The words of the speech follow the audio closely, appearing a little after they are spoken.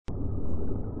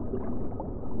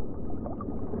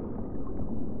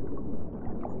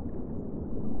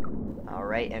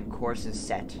Alright, and course is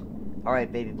set.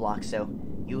 Alright, baby Blockso,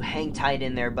 you hang tight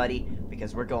in there, buddy,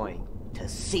 because we're going to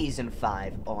Season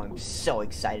 5. Oh, I'm so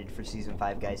excited for Season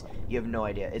 5, guys. You have no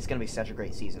idea. It's going to be such a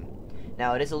great season.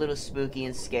 Now, it is a little spooky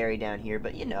and scary down here,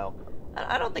 but you know,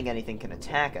 I don't think anything can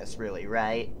attack us, really,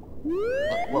 right?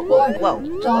 Whoa.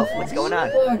 What's going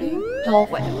on?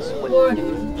 Dolphins.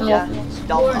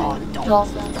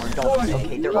 Dolphins.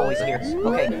 Okay, they're always here.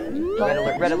 Okay,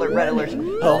 red alert.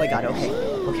 Oh my god,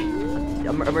 okay.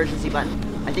 Emergency button.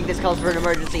 I think this calls for an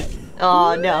emergency.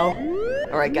 Oh no.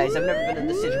 Alright guys, I've never been in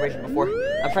this situation before.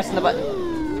 I'm pressing the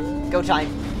button. Go time.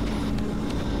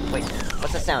 Wait,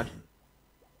 what's that sound?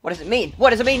 What does it mean? What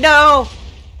does it mean? No!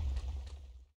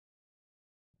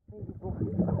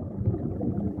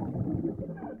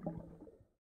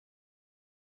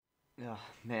 Oh,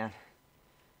 man.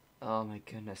 Oh, my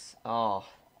goodness. Oh,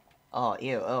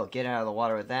 ew. Oh, get out of the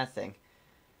water with that thing.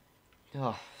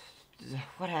 Oh,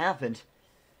 what happened?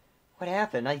 What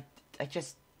happened? I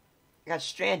just got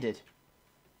stranded.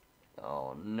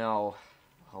 Oh, no.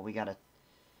 Oh, we gotta...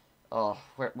 Oh,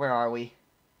 where are we?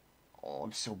 Oh,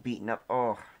 I'm so beaten up.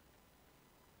 Oh.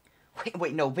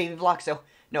 Wait, no, baby Blockso.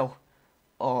 No.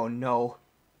 Oh, no.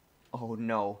 Oh,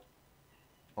 no.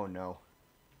 Oh, no.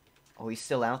 Oh, he's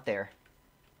still out there.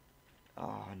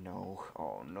 Oh, no.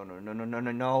 Oh,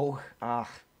 no. Ah.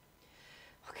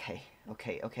 Okay.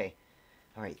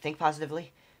 Alright, think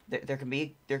positively. There can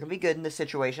be good in this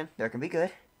situation. There can be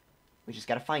good. We just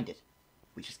gotta find it.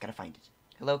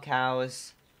 Hello,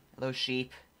 cows. Hello,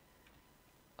 sheep.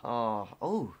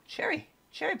 Oh, cherry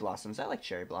blossoms. I like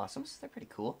cherry blossoms. They're pretty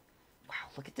cool. Wow,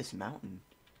 look at this mountain.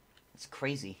 It's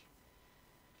crazy.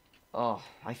 Oh,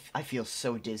 I feel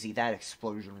so dizzy. That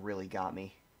explosion really got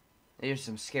me. There's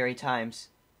some scary times.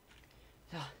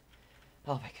 Oh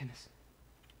my goodness.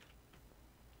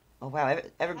 Oh wow,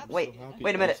 wait a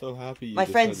minute. I'm so happy my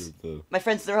friends,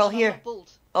 they're all here.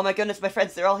 Oh my goodness, my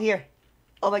friends, they're all here.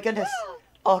 Oh my goodness.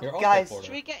 Oh guys.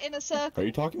 Should we get in a circle? Are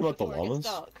you talking about the llamas?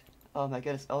 Oh my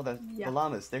goodness. Oh, the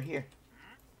llamas, they're here.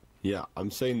 Yeah, I'm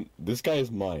saying this guy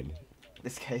is mine.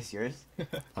 This guy is yours?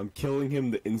 I'm killing him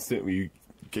the instant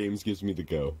Games gives me the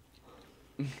go.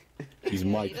 He's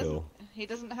my kill. He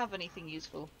doesn't have anything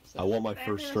useful. So. I want my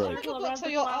first strike.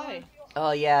 Your eye.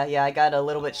 Oh yeah, I got a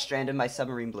little bit stranded. My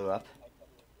submarine blew up.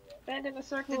 Did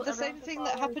the same thing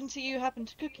that happened to you happen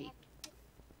to Cookie?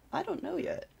 I don't know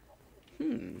yet.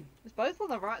 It's both on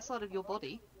the right side of your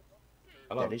body.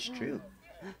 Hello. That is true.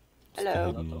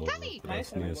 Hello. Danny!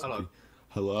 Hello.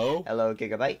 Hello? Hello,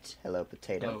 Gigabyte. Hello,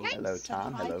 Potato. Hello,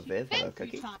 Tom. Hello, Viv. Hello,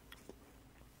 Cookie.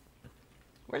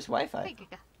 Where's Wi-Fi? Hey,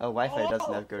 Giga. Oh, Wi-Fi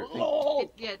doesn't have good.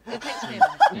 It takes me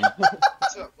a minute.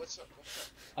 What's up?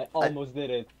 I almost did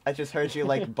it. I just heard you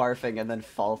like barfing and then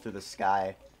fall through the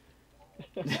sky.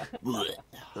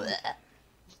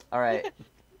 Alright.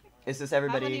 Is this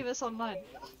everybody? How many of us online?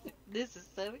 This is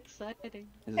so exciting.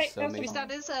 This is so We amazing.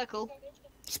 stand in a circle.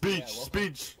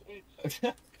 Speech!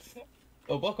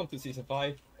 Oh, welcome to Season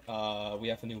 5. We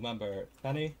have a new member,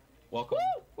 Danny. Welcome.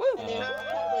 Woo!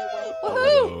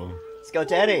 Hello. Let's go,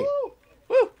 Teddy!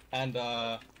 Woo! And,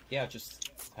 yeah, just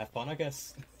have fun, I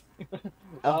guess.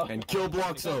 And kill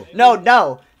Blockso! No,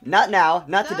 not now,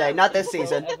 not today, not this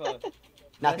season.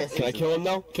 Not this Can I season. kill him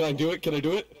now? Can I do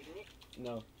it?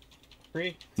 No.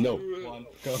 3, No. 1,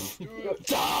 go.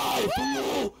 Die,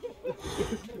 fool!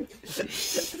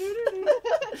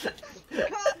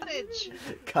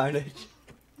 Carnage!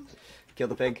 Kill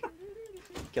the pig.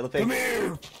 Come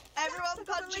here! Everyone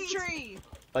punch a tree!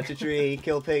 Punch a tree,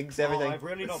 kill pigs, everything. I've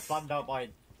really not planned out my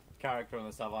character on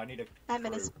the server. I need a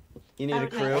crew. You need a I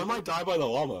crew? might die by the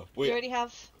llama. You Wait, already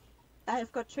have...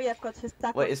 I've got 3, I've got his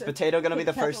stack. Wait, is Potato gonna be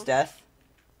the first death?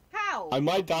 How? I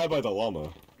might die by the llama.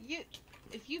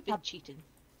 If you've been cheating.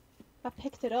 I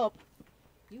picked it up.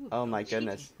 Oh my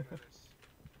goodness.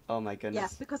 Oh my Yeah,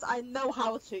 goodness. because I know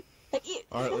how to. Like,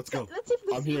 Alright, let's go. Let's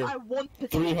even I'm see here. if I want to.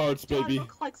 3 hearts, Do I baby.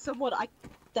 look like someone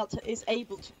that is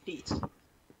able to beat.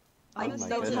 I Oh my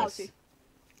know how goodness. to.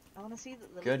 I want to see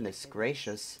that the Goodness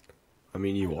gracious. I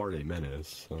mean, you are a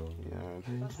menace, so... Yeah.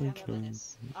 I'm the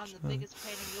biggest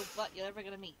pain in your butt you're ever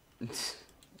gonna meet.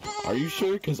 Are you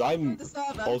sure? Because I'm The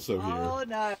server. also here. Oh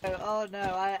no,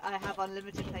 I have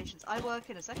unlimited patience. I work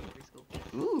in a secondary school.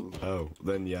 Ooh. Oh,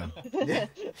 then yeah.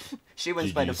 She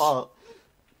wins by GG's. default.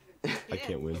 I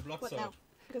can't win. What Blockso. now?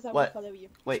 Because I What? will follow you.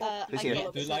 Wait, Uh, who's I here?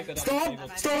 get- Do you like that Stop! I'm able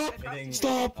to Stop! hitting,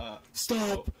 Stop!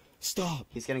 Stop! Stop!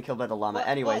 He's getting killed by the llama. What-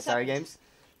 Anyway, what's sorry, happened? Games.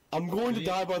 I'm going to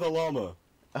die by the llama.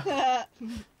 I'm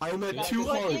at That's 2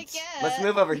 What you hearts. get. Let's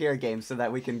move over here, Games, so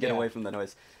that we can get Yeah. away from the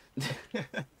noise.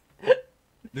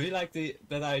 Do you like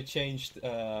that I changed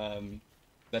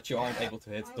that you aren't able to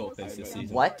hit dolphins this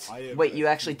season. What? Wait, you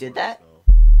actually did that?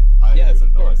 Yes,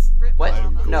 of course. Rip What? I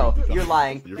am Mama. No, going to you're die.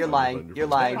 lying. You're You're fine, lying. you're You're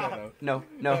fine. lying. No,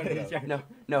 no, No, no,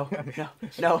 no,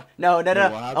 no, no, Wait, what no. Oh,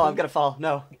 I'm happened? gonna fall.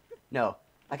 No, no.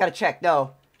 I gotta check.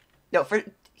 No, no.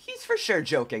 He's for sure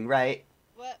joking, right?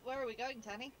 Where are we going,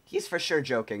 Tanny? He's for sure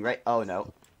joking, right? Oh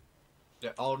no.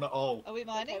 Yeah, oh no, oh. Are we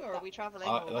mining or are we traveling?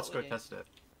 or Let's what go we do? test it.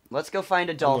 Let's go find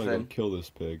a I'm gonna go dolphin. kill this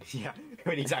pig. Yeah,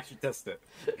 we need to actually test it.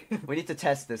 We need to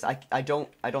test this. I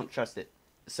don't trust it.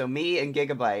 So me and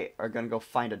Gigabyte are gonna go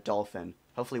find a dolphin.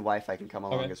 Hopefully Wi-Fi can come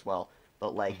along Okay. as well.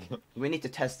 But like, we need to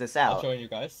test this I'll out. join you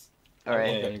guys. All I'll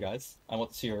right. join you guys. I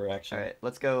want to see your reaction. All right.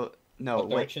 Let's go. No, What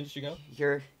wait. direction did you go?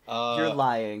 You're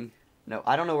lying. No,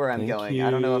 I don't know where I'm Thank going. I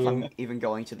don't know if I'm you. even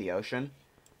going to the ocean.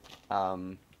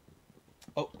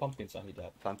 Oh, pumpkins, I need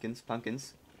that.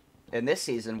 Pumpkins. In this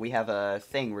season, we have a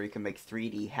thing where you can make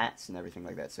 3D hats and everything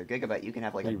like that. So Gigabyte, you can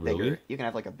have like a Wait, bigger, really? you can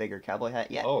have like a bigger cowboy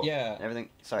hat. Yeah. Oh. Yeah. And everything.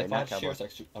 Sorry, if I not had cowboy.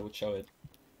 shares, I would show it.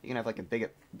 You can have like a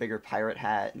bigger pirate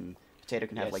hat, and Potato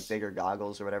can have like Yes. bigger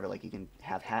goggles or whatever. Like you can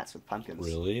have hats with pumpkins.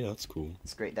 Really? That's cool.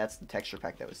 It's great. That's the texture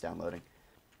pack that was downloading.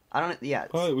 I don't. Yeah.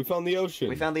 Oh, we found the ocean.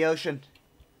 We found the ocean.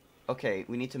 Okay,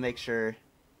 we need to make sure.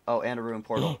 Oh, and a ruined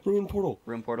portal. Ruined portal.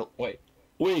 Ruined portal.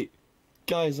 Wait,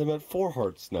 guys, I'm at 4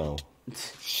 hearts now.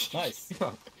 Nice.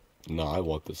 Nah, I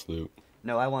want this loot.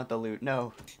 No, I want the loot.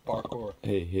 No. Parkour.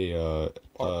 Hey,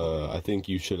 Parkour. I think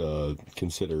you should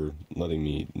consider letting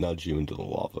me nudge you into the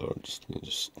lava. Just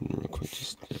real quick,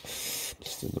 just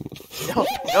No,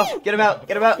 no, get him out,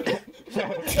 get him out.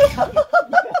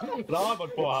 Lava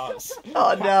boss.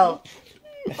 Oh no.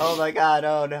 Oh my god,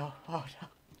 oh no. Oh no.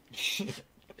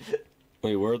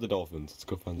 Wait, where are the dolphins? Let's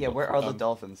go find the Yeah, where are the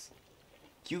dolphins.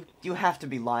 dolphins? You have to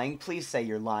be lying. Please say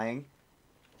you're lying.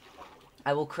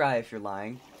 I will cry if you're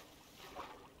lying.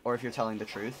 Or if you're telling the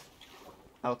truth.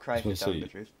 I will cry if you're telling the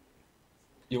truth.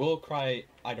 You will cry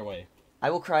either way. I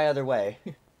will cry either way.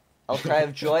 I'll cry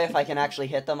of joy if I can actually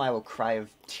hit them. I will cry of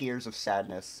tears of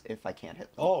sadness if I can't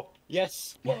hit them. Oh,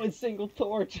 yes. Oh, a single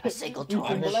torch. A single You torch.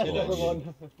 can bless Village.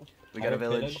 everyone. We got a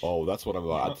village. Oh, that's what I'm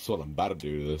about to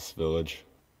do to this village.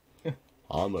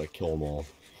 I'm gonna kill them all.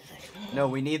 No,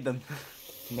 we need them.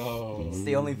 No. It's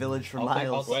the only village for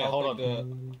miles. Wait, hold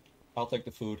on. I'll take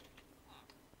the food.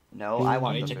 No, I I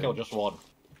want need the to food. kill just one.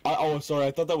 Oh, sorry,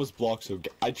 I thought that was Blockso.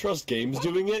 I trust Games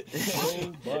doing it.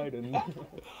 Biden.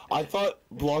 I thought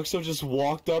Blockso just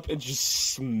walked up and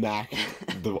just smacked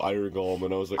the iron golem,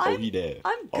 and I was like, oh, he did.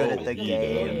 I'm good Oh, at the he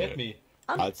game. Don't did. hit me.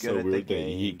 I'm That's good so at the weird that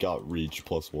game. he got reach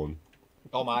 +1.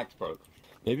 Oh, my axe broke.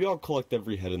 Maybe I'll collect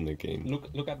every head in the game.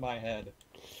 Look at my head.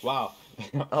 Wow.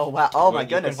 Oh wow! Oh my Wait,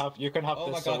 goodness! You can have Oh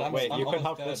this. my So, God, I'm wait, you can almost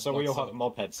have dead, this, so we all Blockso. have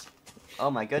mopeds.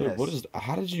 Oh my goodness! Wait, what is?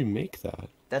 How did you make that?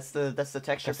 That's the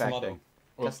texture Custom pack model. thing.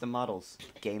 Custom models.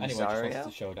 Game Anyway, just wanted Zario.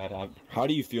 to show that I'm How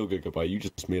do you feel, Gigabyte? You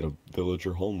just made a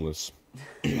villager homeless.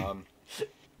 I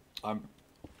am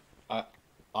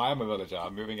a villager.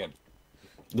 I'm moving in.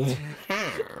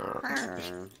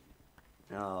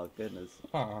 Oh goodness!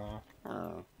 Aw.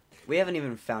 Oh, we haven't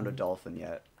even found a dolphin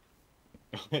yet.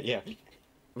 Yeah.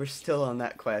 We're still on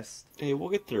that quest. Hey, we'll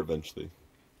get there eventually.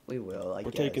 We will. I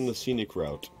We're guess. taking the scenic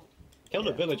route. Kill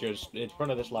the Yeah. villagers in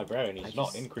front of this librarian. He's I not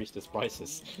just- increased his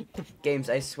prices. Games.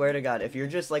 I swear to God, if you're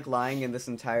just like lying in this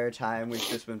entire time, we've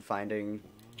just been finding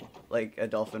like a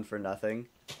dolphin for nothing.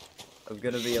 I'm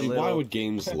gonna be a See, little. why would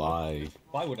Games lie?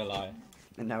 Why would I lie?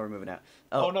 And now we're moving out.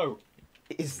 Oh, Oh, no.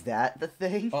 is that the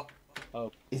thing? Oh.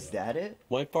 Oh. Is that it?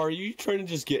 Wifi, are you trying to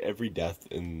just get every death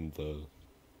in the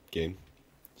game?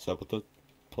 Is that what the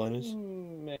plan is?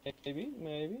 Maybe.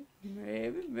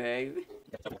 Maybe.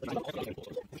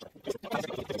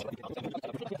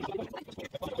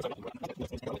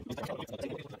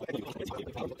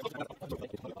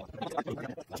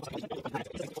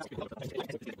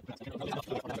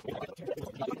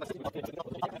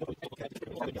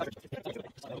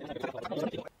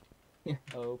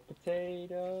 Oh,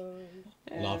 potatoes.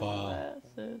 Lava.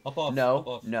 Up off. No, up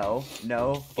off.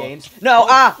 no, games. No,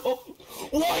 ah!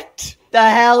 What? The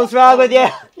hell is wrong with you?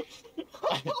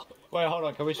 Wait, hold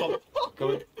on. Can we stop? Can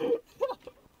we...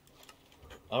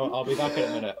 I'll be back in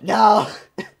a minute. No!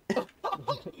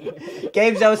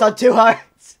 Games, that was on 2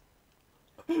 hearts.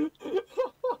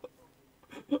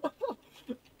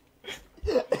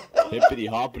 Hippity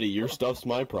hoppity, your stuff's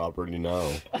my property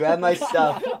now. Grab my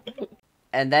stuff.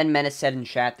 And then Menace said in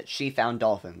chat that she found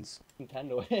dolphins.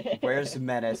 Nintendo. Where's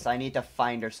Menace? I need to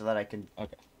find her so that I can...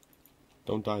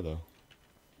 Don't die though.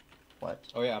 What?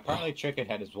 Oh yeah, apparently chicken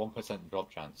head is 1% drop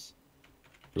chance.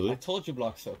 I Really? told you,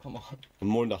 Blockso. Come on.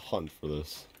 I'm going to hunt for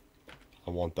this.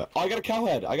 I want that. Oh, I got a cow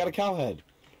head. I got a cow head.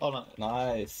 Oh no.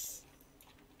 Nice.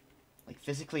 Like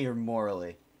physically or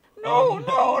morally? No, no,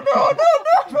 no, no, no,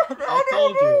 no, I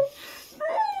told you.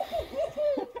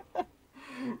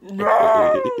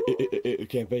 no, It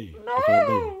can't be. It can't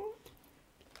be.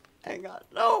 Hang on.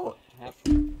 No.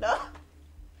 No.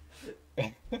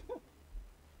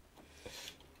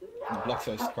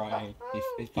 Blockso is crying.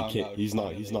 He found out. He's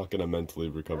not gonna mentally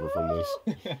recover from this.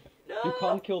 You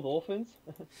can't kill dolphins?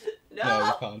 No,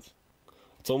 you can't.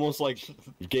 It's almost like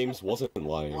Gamez wasn't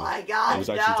lying. Oh my God, He was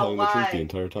actually no, telling the truth why? the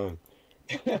entire time.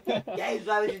 Gamez,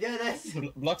 why would you do this?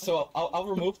 Blockso, I'll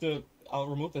remove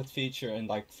that feature in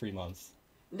like 3 months.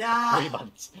 No. 3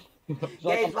 months. It's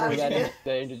like Games, why would you do I'm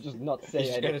saying to just not say He's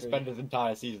just gonna anything. spend his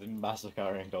entire season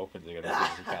massacring dolphins again as soon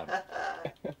as he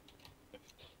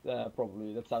can.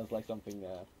 Probably. That sounds like something.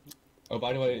 Oh,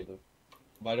 by the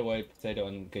way, Potato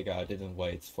and Giga, I didn't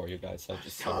wait for you guys. I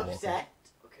just So started walking. upset.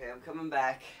 Okay, I'm coming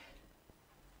back.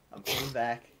 I'm coming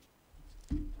back.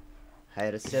 I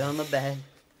had to sit on the bed.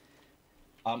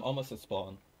 I'm almost at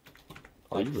spawn.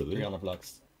 Are Like you really? 300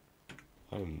 blocks.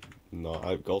 I'm not.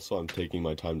 I'm taking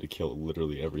my time to kill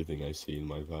literally everything I see in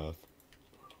my path.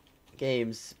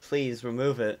 Gamez, please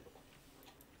remove it.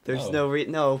 There's Oh.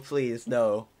 no please,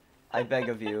 no. I beg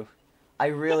of you. I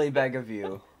really beg of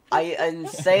you. I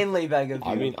insanely beg of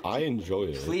you. I mean, I enjoy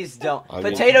it. Please don't. I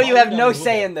mean- Potato, you Why have would I no remove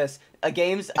say it? in this.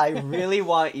 Gamez, I really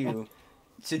want you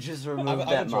to just remove I'm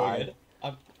that enjoying mod. it.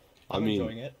 I'm I mean,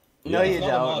 enjoying it. No, Yeah. you It's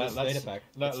not a mod, don't. it's data pack.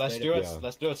 It's Let's data do it. Yeah.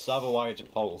 Let's do a server-wide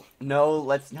poll. No,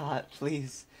 let's not,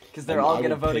 please. Because they're and all I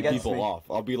gonna will vote pick against people me. off.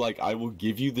 I'll be like, I will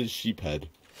give you this sheep head.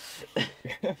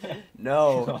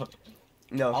 No.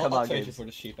 No, come I'll on, trade you Gamez. for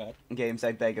the sheep head. Gamez,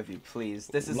 I beg of you, please.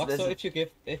 This is Blockso, if you give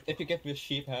me a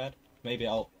sheep head, maybe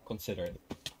I'll consider it.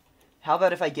 How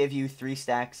about if I give you 3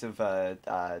 stacks of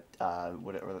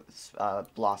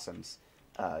blossoms,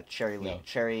 cherry leaf, No.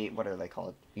 cherry, what are they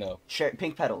called? No.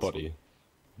 Pink petals. Buddy.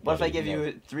 What if I Buddy, give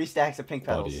you 3 stacks of pink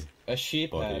petals? Buddy. A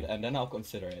sheep Buddy. head, and then I'll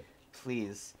consider it.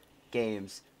 Please,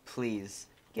 Gamez, please,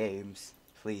 Gamez,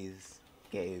 please,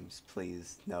 Gamez,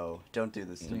 please. No, don't do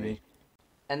this to me.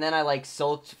 And then I like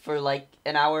sulked for like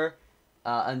an hour,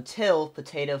 until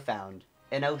Potato found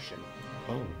an ocean.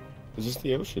 Oh, is this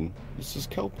the ocean? This is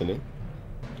kelp in it.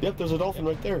 Yep, there's a dolphin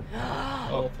right there.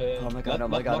 Dolphin. Oh my god, oh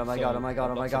my god, oh my god, oh my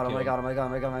god, oh my god, oh my god, oh my god, oh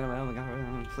my god, oh my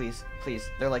god, please, please.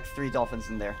 There are like 3 dolphins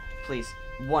in there. Please.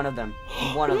 One of them.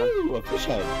 One of them. Ooh, a fish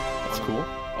head. That's cool.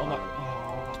 Oh my.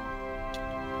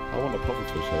 I want a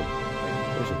pufferfish head.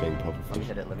 There's a dang Let me pufferfish.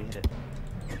 hit it, let me hit it.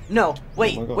 No!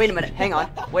 Wait! Oh my gosh. Wait a minute, hang on.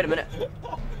 Wait a minute.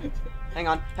 Hang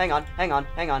on, hang on, hang on,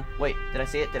 hang on. Wait, did I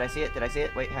see it? Did I see it? Did I see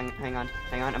it? Wait, hang on,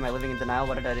 hang on. Am I living in denial?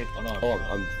 What did I do? Oh no. Oh,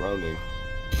 I'm drowning.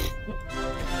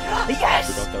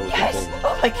 Yes! Forgot that was Yes! the thing.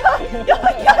 Oh my god! Oh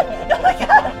my god! Oh my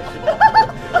god!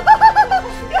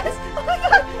 Yes! Oh my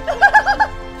god!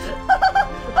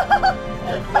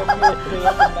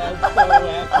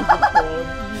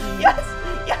 Yes!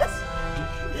 Yes!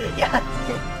 Yes!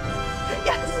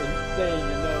 Yes!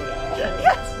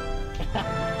 Yes!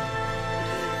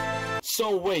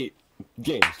 So wait,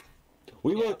 Gamez.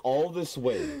 We went all this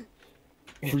way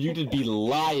for you to be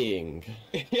lying.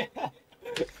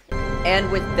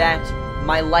 And with that,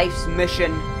 my life's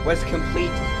mission was complete.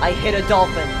 I hit a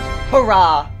dolphin.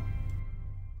 Hurrah!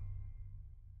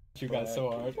 You guys so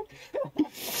hard.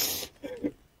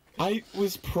 I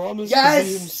was promised Yes! to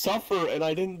see him suffer, and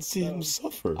I didn't see him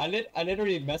suffer. I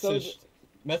literally messaged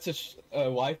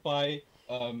Wi-Fi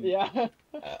Yeah.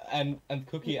 and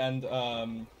Cookie and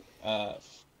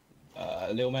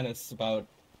Lil Menace about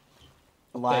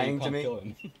Lying that to you me. can't kill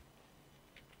him.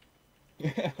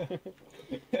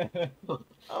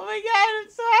 Oh my god, I'm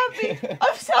so happy!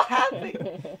 I'm so happy!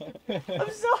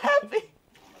 I'm so happy!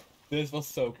 This was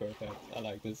so perfect. I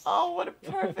like this. Oh, what a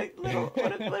perfect little, I'll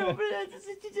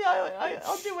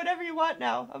do whatever you want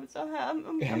now. I'm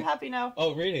happy now.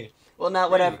 Oh really? Well, not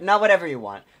whatever you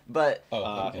want, but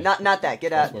Oh, okay. not that. Get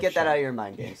That's that worth out of sharing. your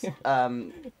mind, Games.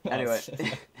 Anyway,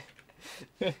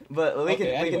 but we Okay, can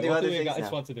anyway, do what other do you things guys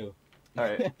now. want to do? All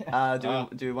right.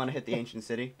 Do we want to hit the ancient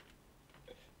city?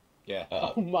 Yeah.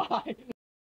 Oh my.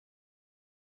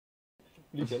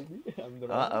 You killed me? I'm the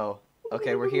wrong. Oh.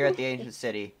 Okay, we're here at the ancient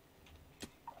city.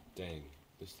 Dang,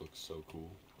 this looks so cool.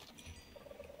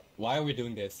 Why are we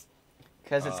doing this?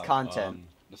 Because it's content.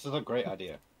 This is a great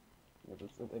idea.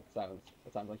 It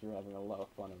sounds like you're having a lot of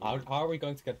fun. How are we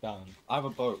going to get down? I have a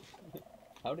boat.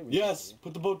 How do we? Yes,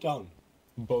 put the boat down.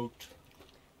 Boat.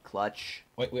 Clutch.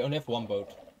 Wait, we only have one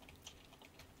boat.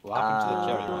 What happened to the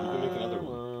cherry We one? can make another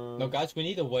one. No, guys, we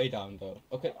need a way down though.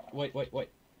 Okay, wait.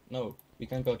 No, we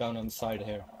can go down on the side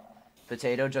here.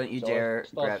 Potato, don't you dare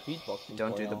grab. Beatboxing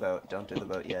Don't for do the now. boat. Don't do the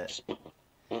boat yet.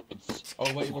 Once.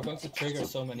 Oh wait, we're going to trigger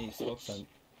so many smoke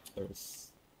sensors.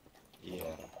 Yeah.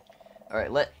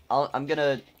 Alright, I'm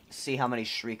gonna see how many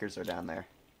shriekers are down there.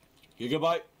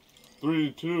 Gigabyte.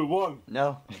 3, 2, 1.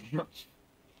 No.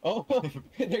 Oh,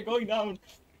 they're going down.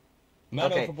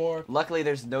 Man Okay. overboard. Luckily,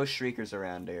 there's no shriekers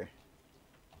around here.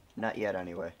 Not yet,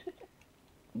 anyway.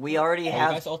 We already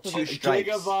have guys also 2 did- strikes.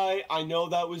 Gigabyte, I know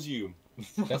that was you.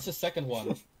 That's the second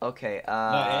one. Okay.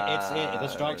 The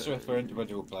strikes are for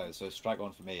individual players, so strike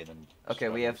one for me and then. Okay,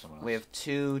 we strike have someone else.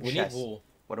 2 We need chests. wool.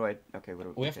 What do I? Okay, what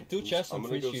do We have okay. 2 chests I'm and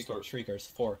gonna 3 go start. shriekers.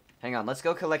 4. Hang on, let's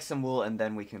go collect some wool and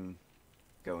then we can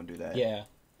go and do that. Yeah.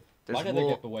 There's Why did I wool.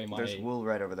 give away There's wool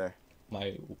right over there.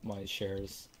 my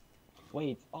shares?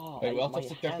 Wait, oh, Wait, we also my have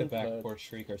to check the hand back hurts. for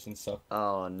shriekers and stuff.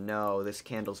 Oh no, this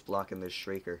candle's blocking this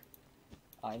shrieker.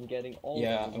 I'm getting all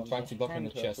Yeah, those I'm on trying my to block in hand the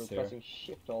hurts chest for here. pressing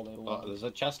shift all day long. There's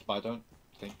a chest, but I don't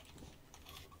think.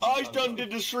 I done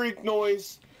did the shriek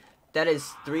noise. That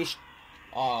is 3.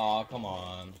 Aw, come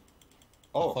on. I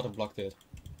Oh, thought I blocked it.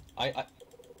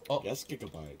 Oh, Yes,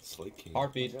 Gigabyte. Slay King. Oh my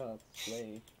heartbeat. god,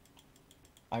 slay.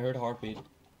 I heard a heartbeat.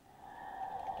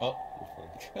 Oh.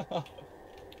 You're fine.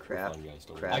 Crap. Fine, guys,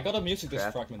 don't Crap. worry. I got a music disc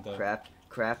Crap. fragment though.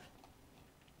 Crap.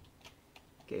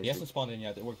 He hasn't spawned in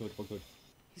yet. We're good.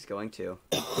 He's going to.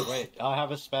 wait, I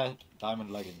have a spare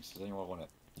diamond leggings. Does anyone want it?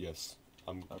 Yes,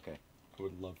 I Okay.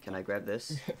 would love. Can I grab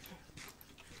this?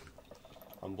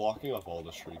 I'm blocking off all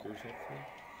the shriekers.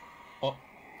 Hopefully.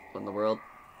 What in the world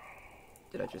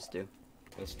did I just do?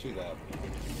 There's 2 there.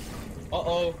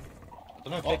 Uh-oh. I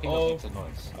don't know if picking Uh-oh. up makes a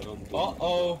noise. I don't.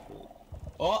 Uh-oh.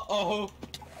 Uh-oh.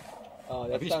 Oh,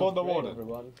 that Have you sounds spawned the great, water?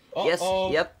 everyone.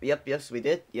 Uh-oh. Yes, we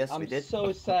did. Yes, I'm we did.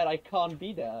 so sad I can't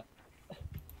be there.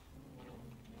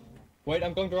 Wait,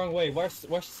 I'm going the wrong way. Where's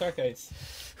the staircase?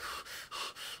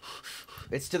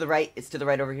 It's to the right. It's to the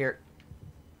right over here.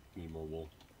 Need more wool.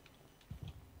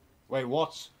 Wait,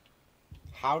 what?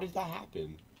 How did that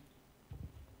happen?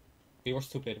 We were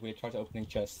stupid. We tried opening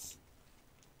chests.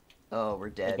 Oh, we're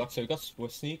dead. Blockso, you got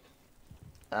Swift Sneak?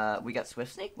 We got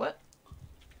Swift Sneak. What?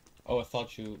 Oh, I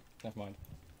thought you... Never mind.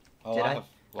 Oh, Did I?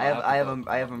 Well, I have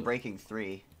the- him breaking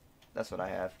 3. That's what I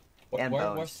have. And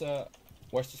bones.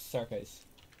 Where's the staircase?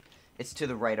 It's to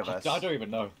the right of us. I don't even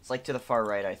know. It's like to the far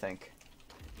right, I think.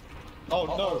 Oh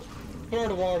Uh-oh. no!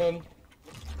 Third warden.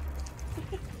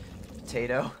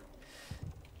 Potato.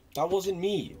 That wasn't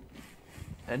me.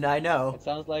 And I know. It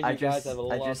sounds like I you guys just- have a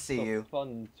I lot just see of you.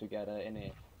 fun together in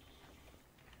it.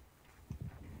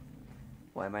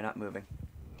 Why am I not moving?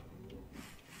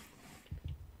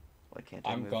 Why can't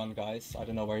I I'm move? gone, guys. I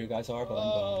don't know where you guys are, but I'm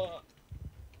gone.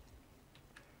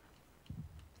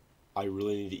 I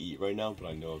really need to eat right now, but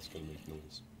I know it's gonna make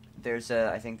noise.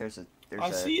 I think there's a.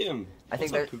 I see him. I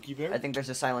think What's there. up, Pookie Bear? I think there's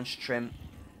a silenced trim.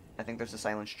 I think there's a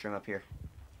silenced trim up here.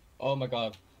 Oh my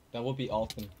god. That would be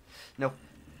Alton. No,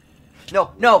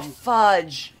 no,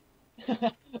 fudge!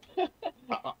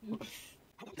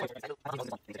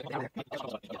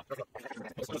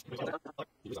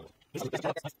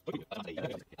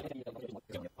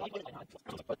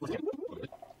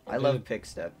 I love pig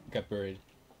step. Get buried.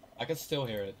 I can still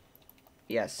hear it.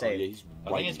 Yeah, Oh, same. yeah, he's I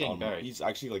right think he's getting on me. buried. He's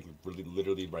actually like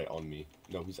literally right on me.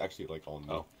 No, he's actually like on me.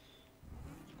 Oh.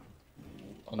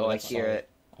 On the Oh, I left hear side, it.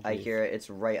 I believe. hear it. It's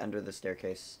right under the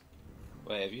staircase.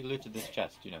 Wait, have you looted this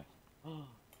chest? Do you know?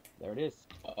 There it is.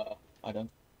 I don't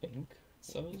think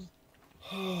so.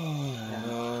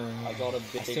 I got a I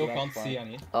big still red can't bar. see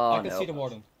any. Oh, I can no. see the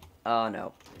warden. Oh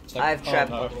no. It's like- I've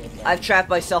trapped. no. I've trapped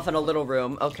myself in a little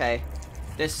room. Okay.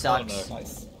 This sucks. no.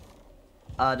 Nice.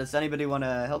 Does anybody want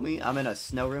to help me? I'm in a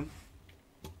snow room.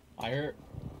 I heard.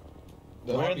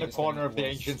 We're in heartbeat the is corner getting of the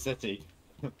worse. ancient city,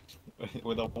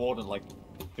 with a warden like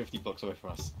 50 blocks away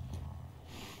from us.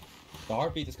 The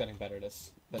heartbeat is getting better.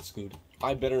 That's good.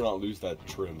 I better not lose that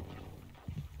trim.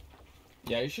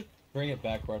 Yeah, you should bring it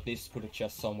back, or at least put a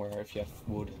chest somewhere if you have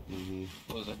wood. Mm-hmm.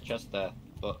 There's a chest there,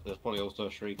 but there's probably also a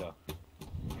shrieker.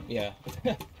 Yeah.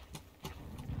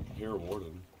 Here,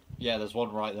 warden. Yeah, there's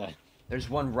one right there. There's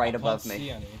one right I above can't me. see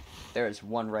any. There is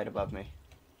one right above me.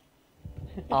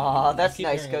 Aw, that's keep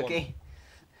nice, hearing Cookie.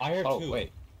 I heard Oh, two.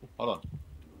 wait. Hold on.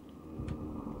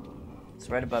 It's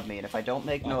right above me, and if I don't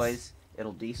make Nice. noise,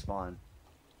 it'll despawn.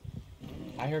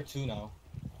 I heard two now.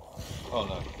 Oh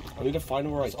no. I need to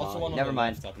find where There's I also died. one on Never the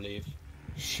mind. left, I believe.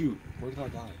 Shoot, where did I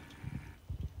die?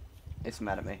 It's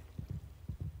mad at me.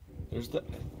 There's the.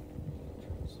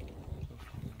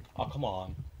 Oh, come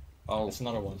on. Oh, It's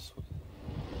another one.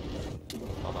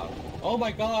 my bad. Oh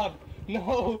my god!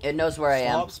 No! It knows where I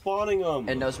am. Stop spawning them.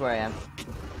 It knows where I am.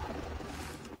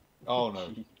 Oh no.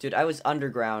 Dude, I was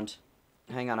underground.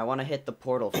 Hang on, I want to hit the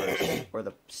portal first. Or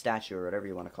the statue, or whatever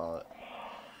you want to call it.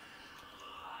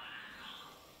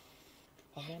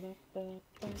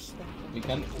 We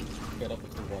can get up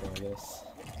with the water, I guess.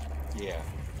 Yeah.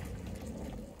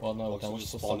 Well, no, Also, that was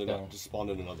just just spawn stuck in, there. just spawn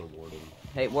in another warden.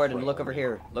 Hey, Warden, look over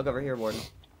here. Look over here, Warden.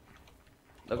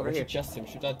 Look over Where's here. the chest?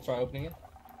 Should I try opening it?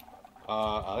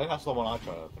 I think that's the one I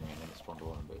tried opening and then it spawned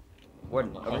one, but...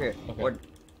 Warden, over here. Okay. Warden,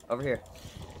 over here.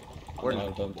 Warden,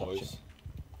 No, don't touch Boys. it.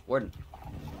 Warden.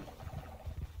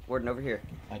 Warden, over here.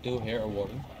 I do hear a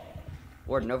warden.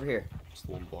 Warden, over here. Just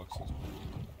the one box.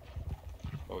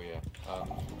 Oh yeah.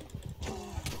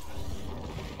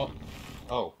 Oh,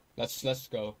 Oh. let's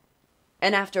go.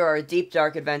 And after our deep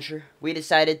dark adventure, we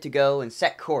decided to go and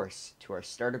set course to our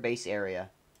starter base area.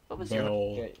 What was your... Bell.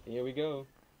 Okay, here we go.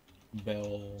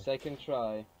 Bell. Second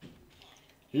try.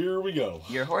 Here we go.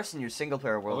 Your horse in your single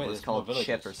player world wait, was there's more called Chip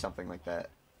villages. or something like that.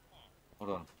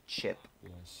 Hold on. Chip.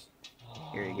 Yes.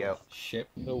 Here you go. Ship.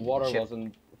 The water Chip.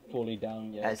 wasn't fully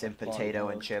down yet. As in Far potato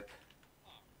more. and chip.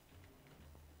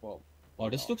 Well, Oh,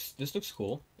 this looks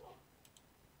cool.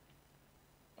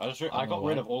 I don't got know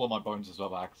rid why. of all of my bones as well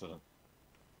by accident.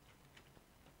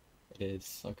 It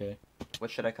is okay.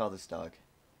 What should I call this dog?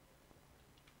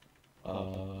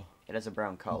 It has a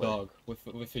brown collar. Dog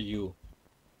with a U.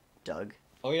 Doug.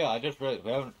 Oh yeah, I just realized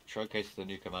we haven't showcased the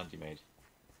new command you made.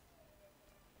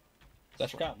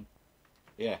 Dash captain.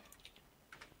 Yeah.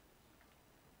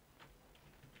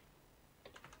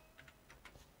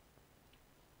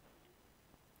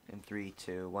 In 3,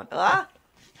 2, 1. Ah!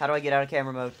 How do I get out of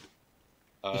camera mode?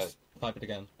 Just type it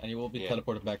again, and you will be yeah.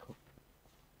 teleported back.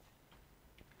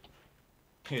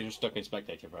 You're just stuck in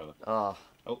spectator forever. Oh.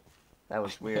 Oh. That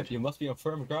was weird. You must be on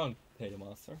firm ground, Potato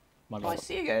Monster. My Oh, I bad.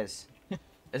 see you guys.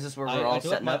 Is this where I we're all do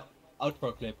have setting my up?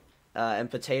 outro clip. And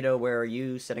Potato, where are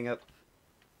you setting up?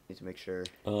 Need to make sure.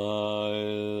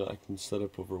 I can set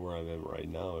up over where I'm at right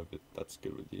now if that's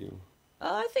good with you.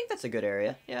 I think that's a good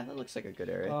area. Yeah, that looks like a good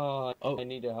area. oh, Oh. I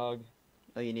need a hug.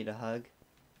 Oh, you need a hug?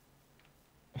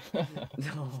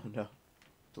 No, no.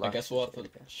 I guess we'll have a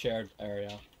shared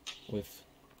area with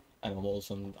animals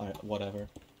and whatever.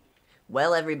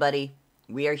 Well, everybody,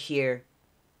 we are here,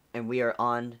 and we are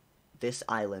on this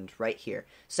island right here.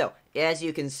 So, as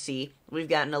you can see, we've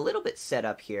gotten a little bit set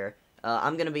up here.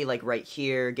 I'm going to be, like, right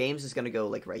here. Games is going to go,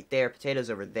 like, right there. Potato's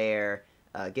over there.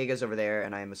 Giga's over there.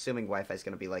 And I'm assuming Wi-Fi's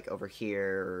going to be, like, over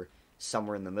here or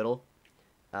somewhere in the middle.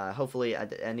 Hopefully,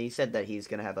 and he said that he's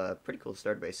going to have a pretty cool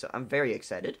starter base, so I'm very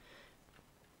excited.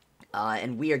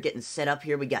 And we are getting set up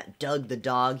here. We got Doug the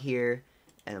dog here.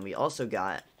 And we also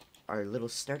got our little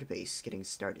starter base getting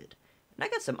started. And I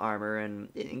got some armor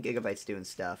and Gigabyte's doing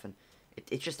stuff. And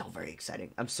it's just all very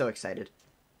exciting. I'm so excited.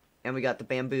 And we got the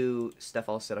bamboo stuff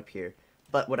all set up here.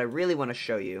 But what I really want to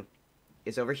show you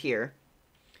is over here.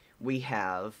 We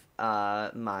have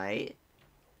my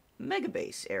mega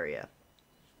base area.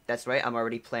 That's right, I'm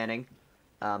already planning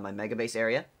my mega base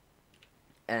area.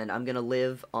 And I'm going to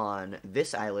live on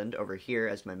this island over here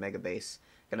as my mega base.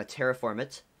 I'm going to terraform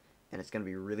it. And it's going to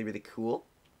be really, really cool.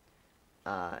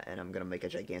 And I'm going to make a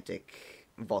gigantic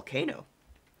volcano.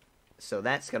 So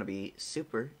that's going to be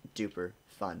super duper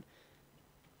fun.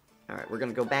 Alright, we're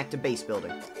going to go back to base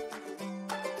building.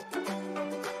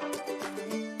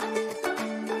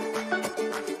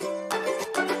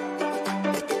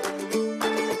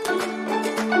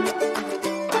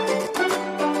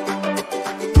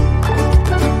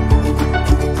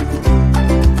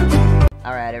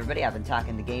 Alright everybody, I've been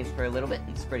talking to Gamez for a little bit.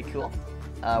 It's pretty cool.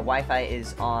 Wi-Fi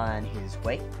is on his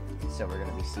way. So we're going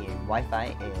to be seeing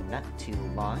Wi-Fi in not too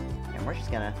long. And we're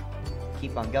just going to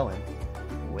keep on going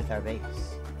with our base.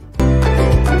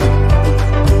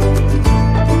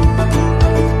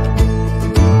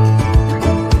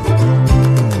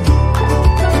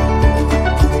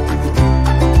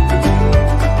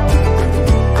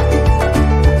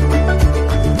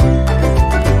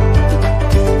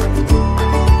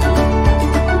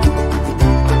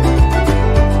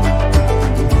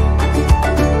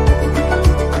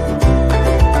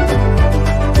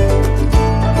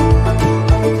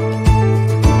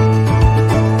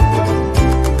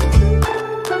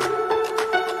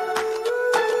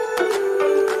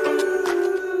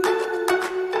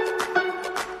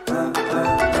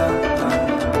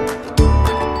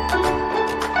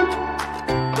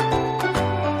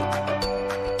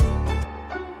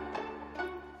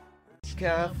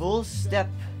 Careful step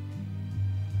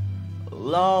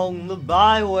along the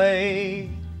byway,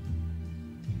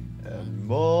 and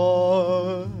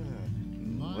more,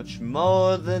 much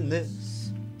more than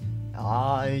this,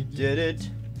 I did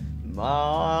it my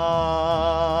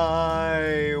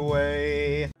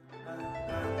way.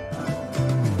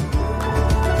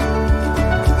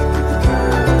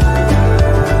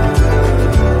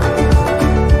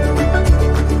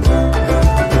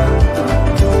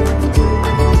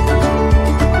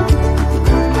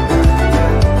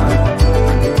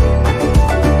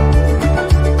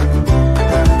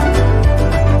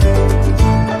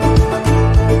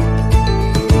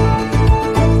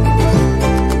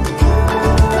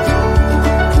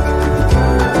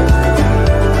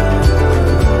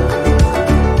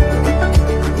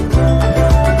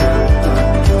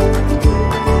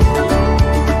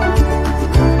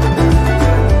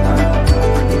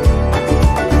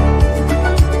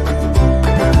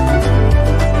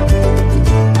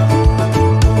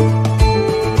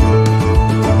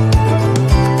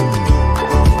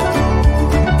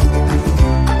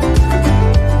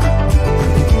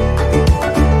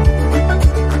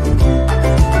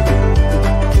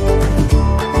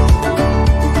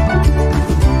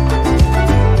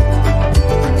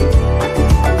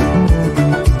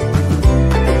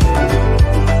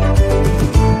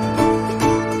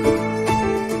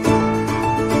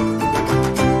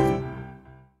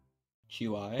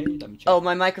 UI. Let me check. Oh,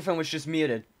 my microphone was just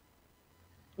muted.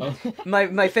 Oh,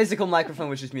 My physical microphone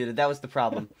was just muted. That was the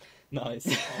problem. nice.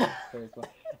 Very smart.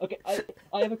 Okay,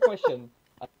 I have a question.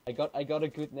 I got a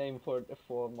good name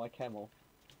for my camel.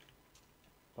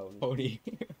 Pony. Pony.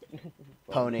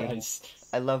 Pony. Nice.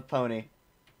 I love Pony.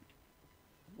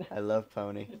 I love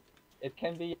Pony. It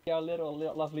can be our little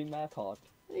lovely mascot.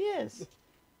 Yes.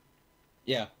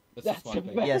 Yeah, That's one a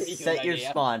thing. very Yes, good set your idea.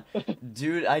 spawn.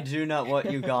 Dude, I do not want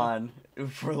you gone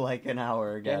for like an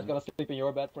hour Game's again. gonna sleep in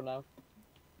your bed for now.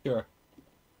 Sure.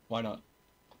 Why not?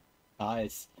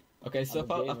 Nice. Okay, so I'm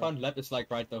a I gamer. found lab is like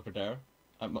right over there.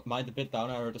 I mined a bit down,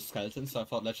 I heard a skeleton, so I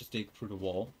thought let's just dig through the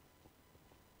wall.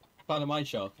 I found a mine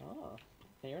shaft. Ah,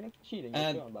 hey, you're not cheating.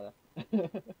 And- You're going by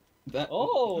that. That,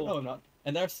 Oh! No, I'm not.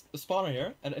 And there's a spawner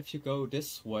here, and if you go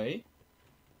this way,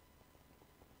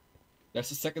 there's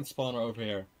a second spawner over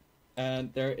here.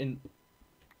 And they're in,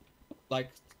 like,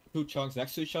 2 chunks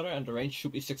next to each other, and the range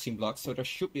should be 16 blocks, so there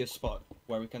should be a spot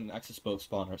where we can access both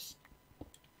spawners.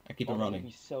 And keep Oh, it that would running.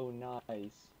 be so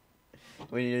nice.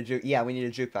 We need a juke. We need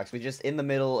a jukebox. We're just in the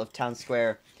middle of town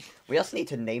square. We also need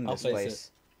to name I'll this place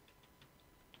place.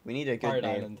 We need a good Pirate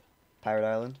name. Island. Pirate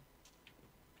Island.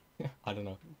 I don't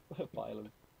know.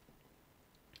 Violent.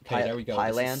 Okay, there we go.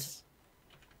 Pyland?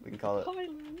 We can call it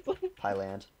Violent.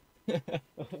 Pyland.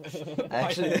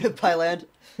 Actually, Pyland.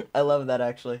 I love that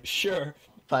actually. Sure.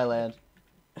 Pyland.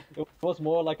 It was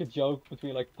more like a joke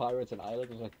between like pirates and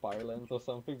islands, it was like Pyland or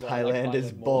something. But I like Pyland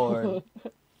is Pyland more. born.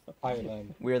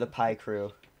 Ireland. We're the Pie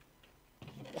Crew.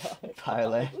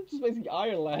 Pyland. It's just basically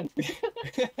Ireland.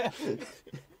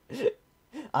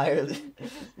 Ireland.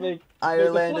 Make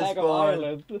Ireland make is a flag of born.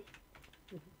 Ireland.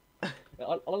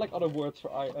 I like other words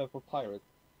for pirate.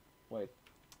 Wait.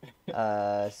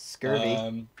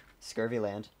 Scurvy. Scurvy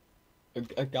land.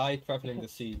 A guy traveling the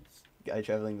seas. Guy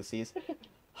traveling the seas.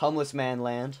 Homeless man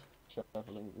land.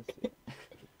 Traveling the sea.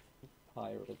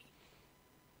 Pirate.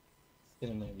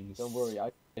 Synonyms. Don't worry,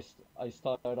 I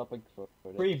started up a for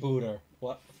this. Freebooter.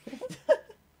 What?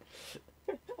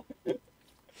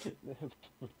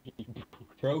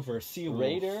 Rover, sea wolf.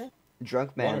 Raider,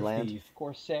 Drunk man water land. thief.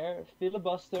 Corsair,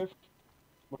 Filibuster,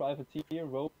 Privateer,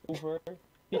 Rover,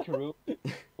 Pickaroo.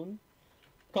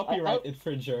 Copyright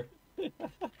infringer.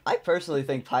 I personally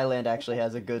think Pyland actually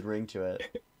has a good ring to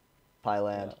it.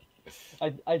 Pyland.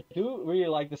 I do really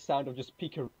like the sound of just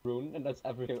Pickaroon, and that's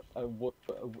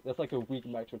that's like a weak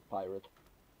match with pirate.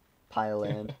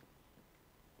 Pyland.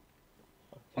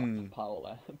 Hmm.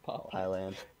 Powell.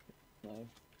 Pyland. Nice.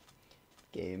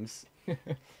 Games.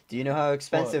 Do you know how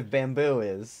expensive bamboo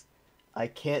is? I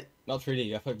can't. Not really,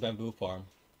 you have a bamboo farm.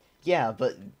 Yeah,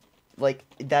 but like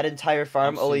that entire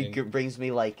farm I'm only seeing. brings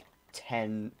me like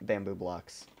 10 bamboo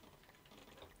blocks.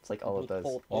 It's like all of those.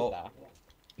 Oh.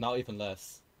 Now even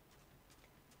less.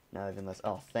 Not even less.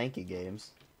 Oh, thank you,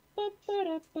 games.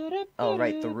 Oh,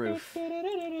 right, the roof.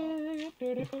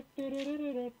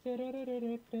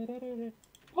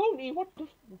 Pony, what the?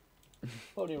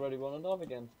 Pony already running off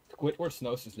again. Squidward's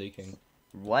nose is leaking.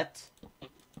 What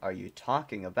are you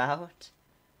talking about?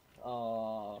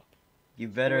 You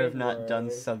better have not done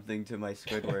Squidward. something to my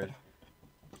Squidward.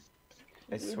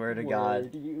 I swear to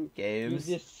God. You Games.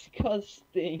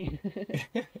 disgusting.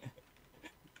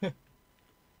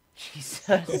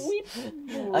 Jesus.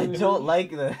 I don't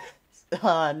like this.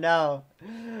 Oh no.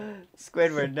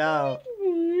 Squidward, no.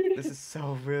 This is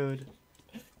so rude.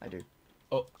 I do.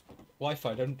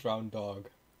 Wi-Fi, don't drown dog.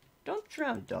 Don't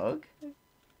drown, dog.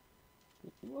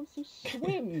 He wants to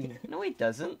swim. No, he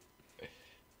doesn't.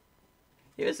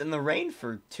 He was in the rain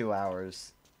for 2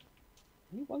 hours.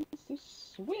 He wants to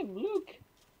swim. Look. He's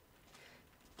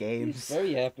Games.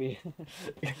 very happy.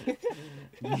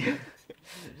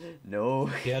 No,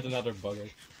 He had another bugger.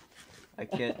 I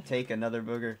can't take another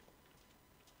booger.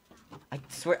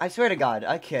 I swear to God.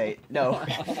 Okay, no.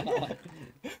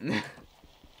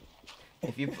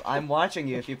 I'm watching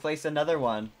you. If you place another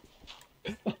one,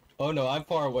 Oh no, I'm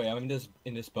far away. I'm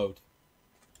in this boat.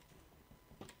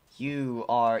 you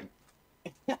are.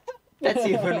 That's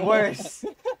even worse.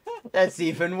 That's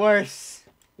even worse.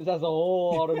 This has a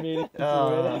whole other meaning to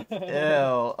Oh, it.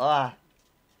 ew. Ah.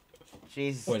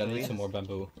 Jesus. Wait, I need Louise. some more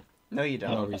bamboo. No, you For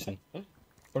no don't. reason.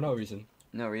 For no reason.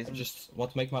 No I reason. just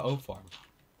want to make my own farm.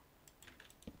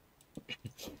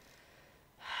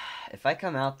 If I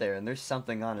come out there and there's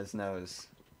something on his nose.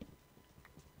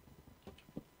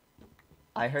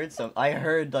 I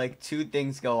heard like 2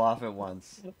 things go off at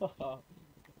once.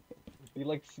 He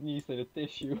like sneezed in a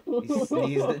tissue. He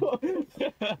sneezed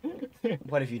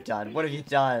What have you done? What have you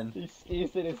done? He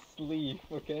sneezed in his sleeve,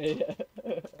 okay?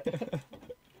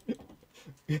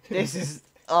 This is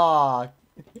ah.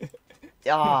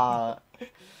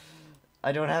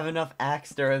 I don't have enough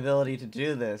axe durability to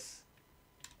do this.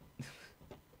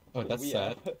 Oh, that's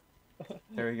sad.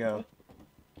 There we go.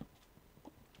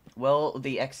 Well,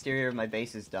 the exterior of my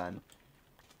base is done.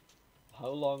 How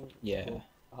long? Yeah.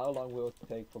 How long will it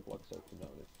take for Blockso to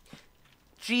notice?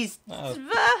 Jeez.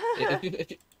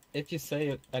 If you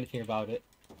say anything about it,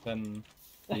 then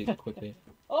you quickly.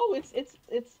 Oh,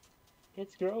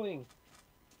 it's growing.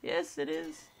 Yes, it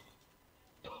is.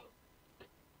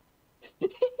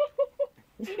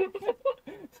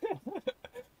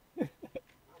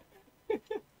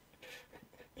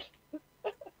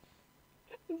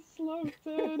 Slow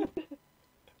turn.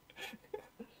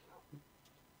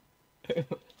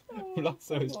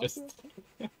 Blockso is just.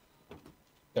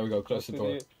 There we go. Close the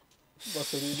door.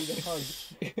 Blockso, do you need a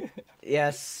hug?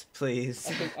 Yes,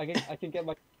 please. I can get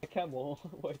my camel.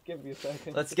 Wait, give me a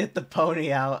second. Let's get the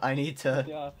pony out. I need to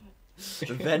Yeah.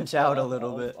 vent out a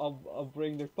little bit. I'll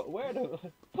bring the where the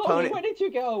Pony- pony? Where did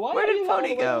you go? Why Where are did you all Pony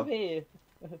the way go? over here?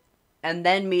 And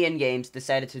then me and Games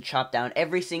decided to chop down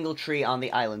every single tree on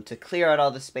the island to clear out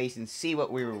all the space and see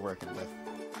what we were working with.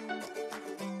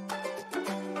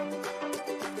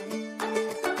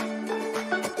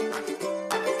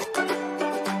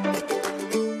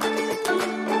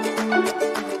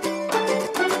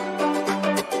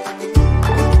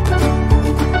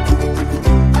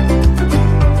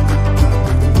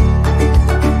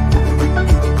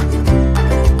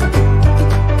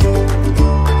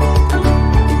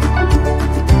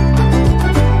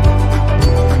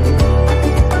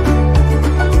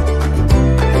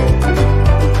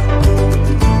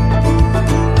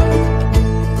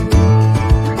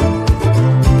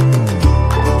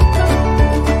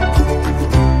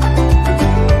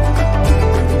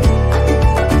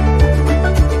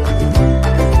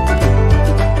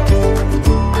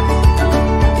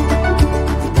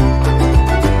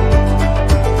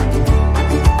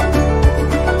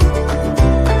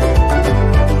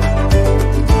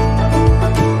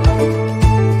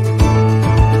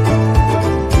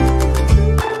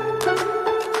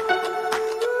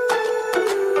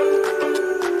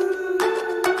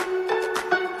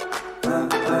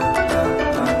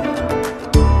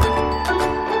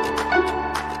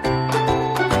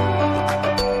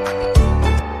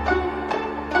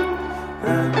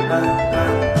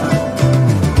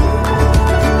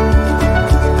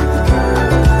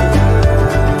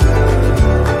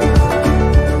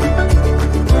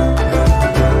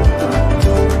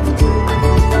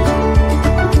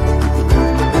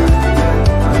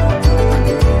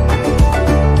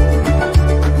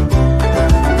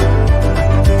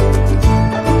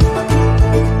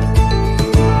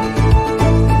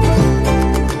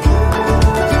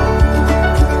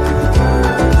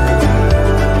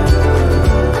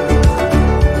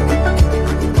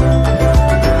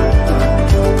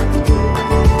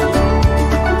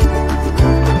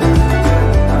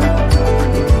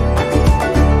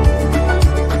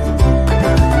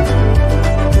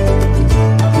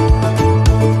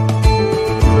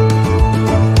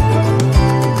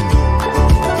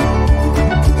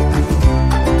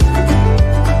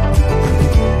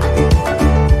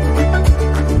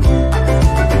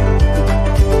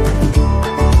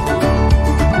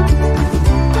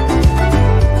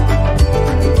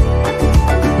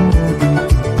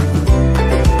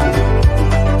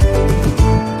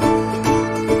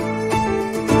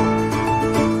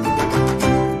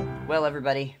 Well,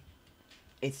 everybody,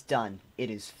 it's done. It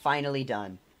is finally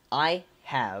done. I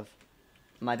have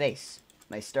my base,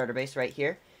 my starter base right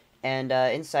here. And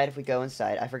inside, if we go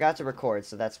inside, I forgot to record,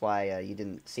 so that's why you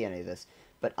didn't see any of this.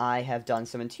 But I have done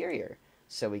some interior.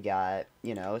 So we got,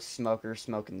 you know, smoker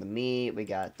smoking the meat. We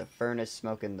got the furnace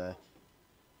smoking the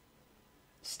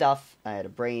stuff. I had a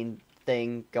brain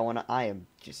thing going on. I am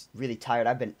just really tired.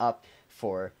 I've been up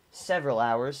for several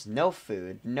hours. No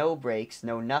food, no breaks,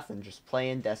 no nothing. Just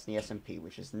playing Destiny SMP,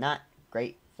 which is not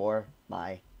great for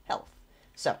my health.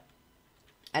 So,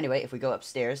 anyway, if we go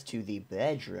upstairs to the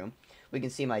bedroom, we can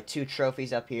see my 2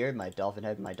 trophies up here, my dolphin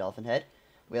head and my dolphin head.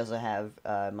 We also have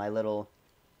my little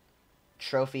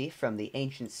trophy from the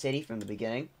ancient city from the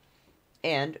beginning.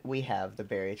 And we have the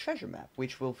buried treasure map,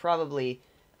 which will probably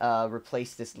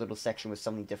replace this little section with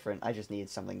something different. I just needed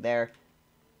something there.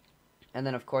 And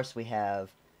then, of course, we have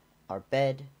our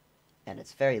bed, and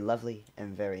it's very lovely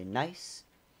and very nice.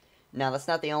 Now, that's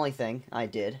not the only thing I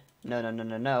did.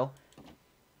 No.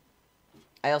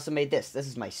 I also made this. This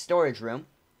is my storage room,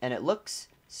 and it looks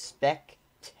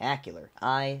spectacular.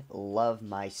 I love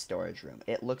my storage room.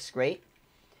 It looks great,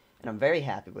 and I'm very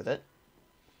happy with it.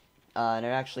 And it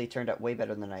actually turned out way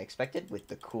better than I expected, with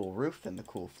the cool roof and the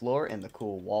cool floor and the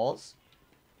cool walls.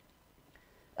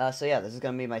 So yeah, this is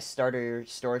going to be my starter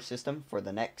storage system for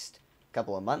the next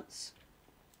couple of months.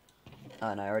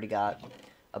 And I already got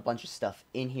a bunch of stuff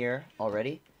in here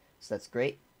already, so that's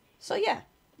great. So yeah,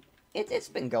 it's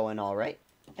been going alright.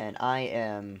 And I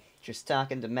am just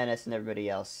talking to Menace and everybody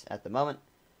else at the moment.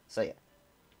 So yeah.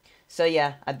 So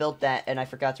yeah, I built that and I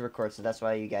forgot to record, so that's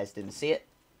why you guys didn't see it.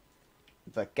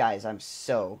 But guys, I'm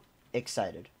so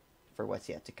excited for what's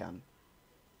yet to come.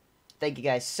 Thank you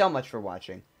guys so much for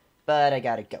watching, but I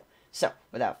gotta go. So,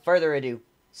 without further ado,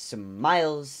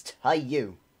 smiles to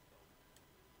you.